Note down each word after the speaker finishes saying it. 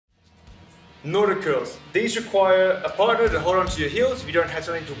Nordic curls. These require a partner to hold onto your heels if you don't have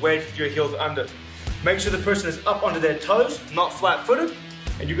something to wedge your heels under. Make sure the person is up onto their toes, not flat-footed,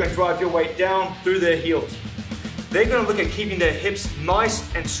 and you're going to drive your weight down through their heels. They're going to look at keeping their hips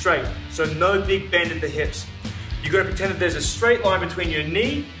nice and straight, so no big bend at the hips. You're going to pretend that there's a straight line between your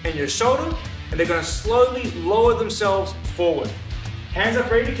knee and your shoulder, and they're going to slowly lower themselves forward. Hands up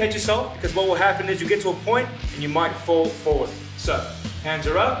ready to catch yourself, because what will happen is you get to a point and you might fall forward. So, hands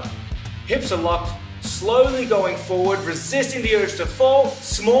are up, hips are locked, slowly going forward, resisting the urge to fall,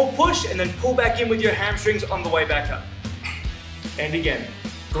 small push, and then pull back in with your hamstrings on the way back up. And again,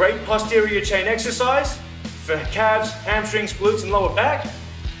 great posterior chain exercise for calves, hamstrings, glutes, and lower back.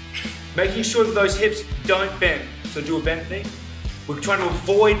 Making sure that those hips don't bend. So do a bent knee. We're trying to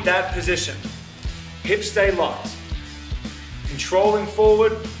avoid that position. Hips stay locked. Controlling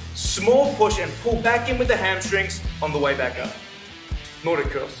forward, small push, and pull back in with the hamstrings on the way back up. Nordic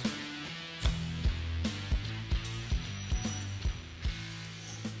curls.